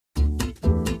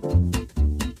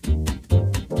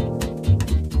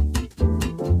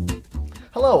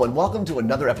Hello and welcome to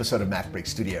another episode of MacBreak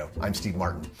Studio. I'm Steve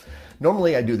Martin.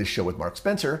 Normally I do this show with Mark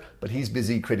Spencer, but he's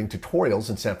busy creating tutorials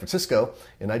in San Francisco,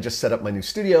 and I just set up my new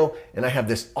studio, and I have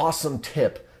this awesome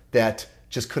tip that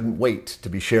just couldn't wait to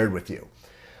be shared with you.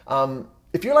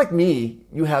 If you're like me,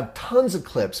 you have tons of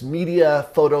clips, media,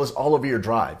 photos all over your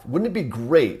drive. Wouldn't it be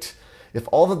great if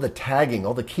all of the tagging,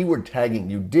 all the keyword tagging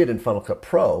you did in Final Cut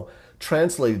Pro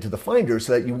translated to the Finder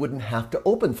so that you wouldn't have to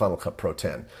open Final Cut Pro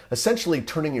 10, essentially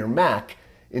turning your Mac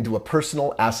into a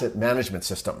personal asset management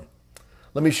system.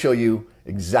 Let me show you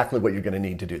exactly what you're going to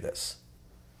need to do this.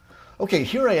 Okay,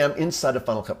 here I am inside of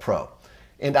Final Cut Pro,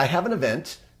 and I have an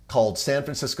event called San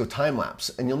Francisco Time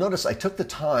Lapse, and you'll notice I took the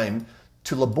time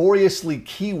to laboriously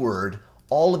keyword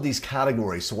all of these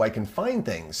categories so I can find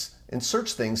things and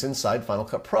search things inside Final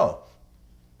Cut Pro.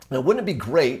 Now, wouldn't it be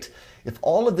great if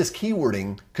all of this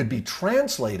keywording could be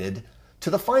translated to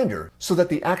the Finder so that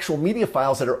the actual media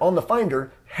files that are on the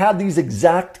Finder had these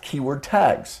exact keyword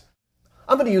tags?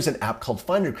 I'm going to use an app called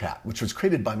FindrCat, which was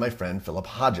created by my friend Philip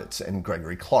Hodgetts and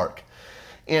Gregory Clark.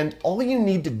 And all you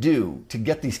need to do to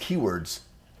get these keywords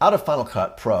out of Final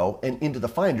Cut Pro and into the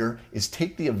Finder is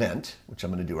take the event, which I'm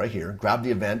going to do right here, grab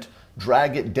the event,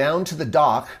 drag it down to the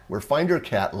dock where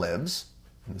FindrCat lives,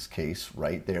 in this case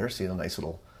right there, see a nice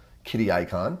little kitty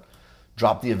icon,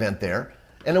 drop the event there,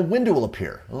 and a window will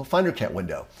appear, a little FindrCat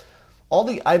window. All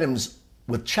the items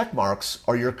with check marks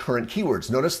are your current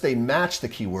keywords. Notice they match the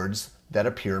keywords that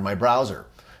appear in my browser.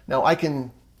 Now I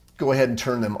can go ahead and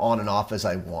turn them on and off as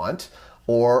I want,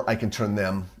 or I can turn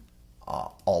them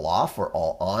all off or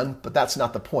all on, but that's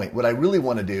not the point. What I really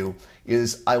want to do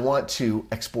is I want to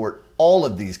export all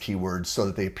of these keywords so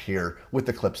that they appear with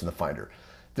the clips in the Finder.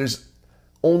 There's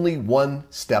only one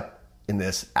step in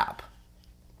this app.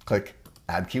 Click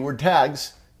Add Keyword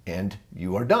Tags, and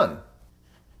you are done.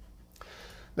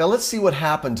 Now let's see what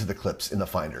happened to the clips in the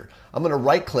Finder. I'm going to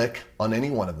right-click on any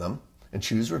one of them and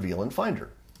choose Reveal in Finder.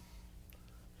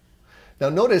 Now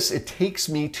notice it takes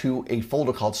me to a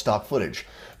folder called Stock Footage.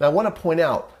 Now I want to point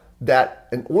out that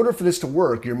in order for this to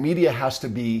work, your media has to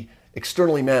be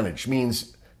externally managed,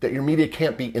 means that your media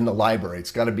can't be in the library.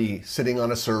 It's got to be sitting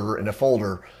on a server in a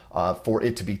folder for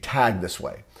it to be tagged this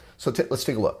way. So let's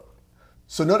take a look.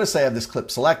 So notice I have this clip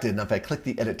selected, and if I click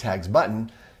the Edit Tags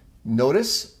button,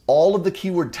 notice all of the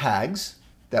keyword tags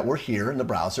that were here in the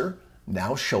browser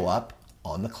now show up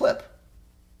on the clip.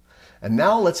 And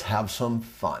now let's have some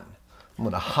fun. I'm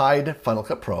going to hide Final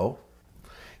Cut Pro,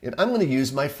 and I'm going to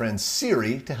use my friend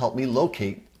Siri to help me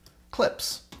locate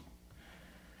clips.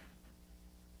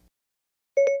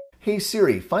 Hey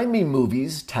Siri, find me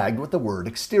movies tagged with the word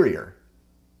exterior.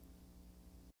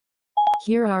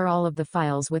 Here are all of the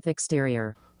files with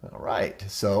exterior. All right,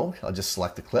 so I'll just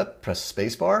select the clip, press the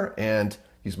spacebar, and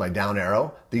use my down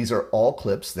arrow. These are all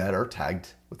clips that are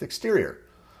tagged with exterior.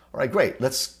 All right, great.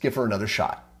 Let's give her another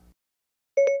shot.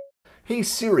 Hey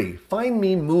Siri, find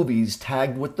me movies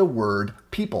tagged with the word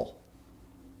people.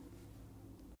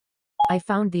 I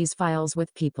found these files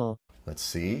with people. Let's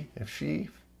see if she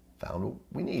found what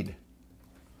we need.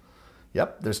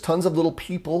 Yep, there's tons of little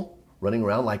people running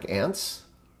around like ants.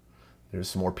 There's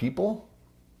some more people.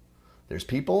 There's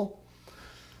people.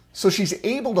 So she's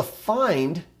able to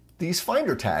find these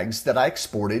Finder tags that I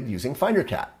exported using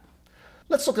FindrCat.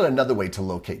 Let's look at another way to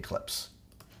locate clips.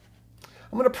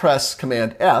 I'm going to press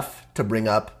Command F to bring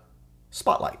up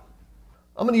Spotlight.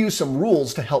 I'm going to use some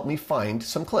rules to help me find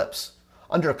some clips.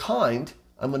 Under Kind,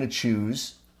 I'm going to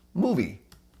choose Movie.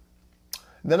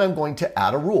 Then I'm going to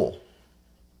add a rule.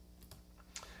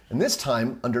 And this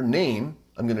time, under Name,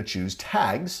 I'm going to choose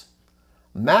Tags,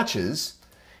 Matches,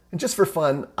 and just for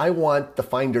fun, I want the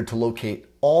Finder to locate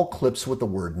all clips with the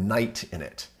word night in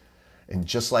it. And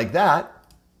just like that,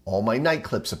 all my night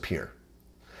clips appear.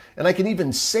 And I can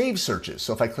even save searches.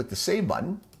 So if I click the Save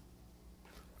button,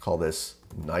 call this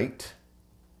Night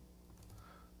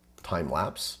Time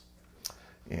Lapse,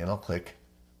 and I'll click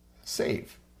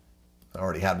Save. I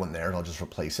already had one there, and I'll just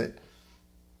replace it.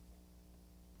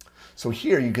 So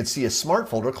here you can see a smart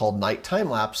folder called Night Time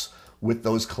Lapse with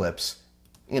those clips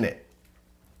in it.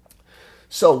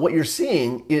 So what you're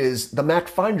seeing is the Mac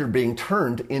Finder being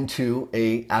turned into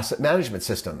an asset management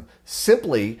system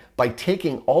simply by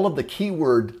taking all of the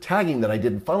keyword tagging that I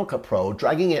did in Final Cut Pro,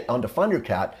 dragging it onto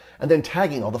FindrCat, and then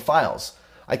tagging all the files.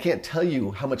 I can't tell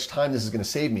you how much time this is going to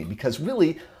save me because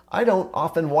really, I don't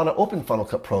often want to open Final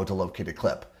Cut Pro to locate a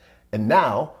clip. And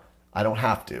now, I don't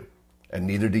have to, and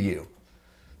neither do you.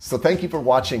 So thank you for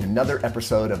watching another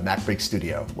episode of MacBreak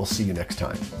Studio. We'll see you next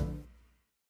time.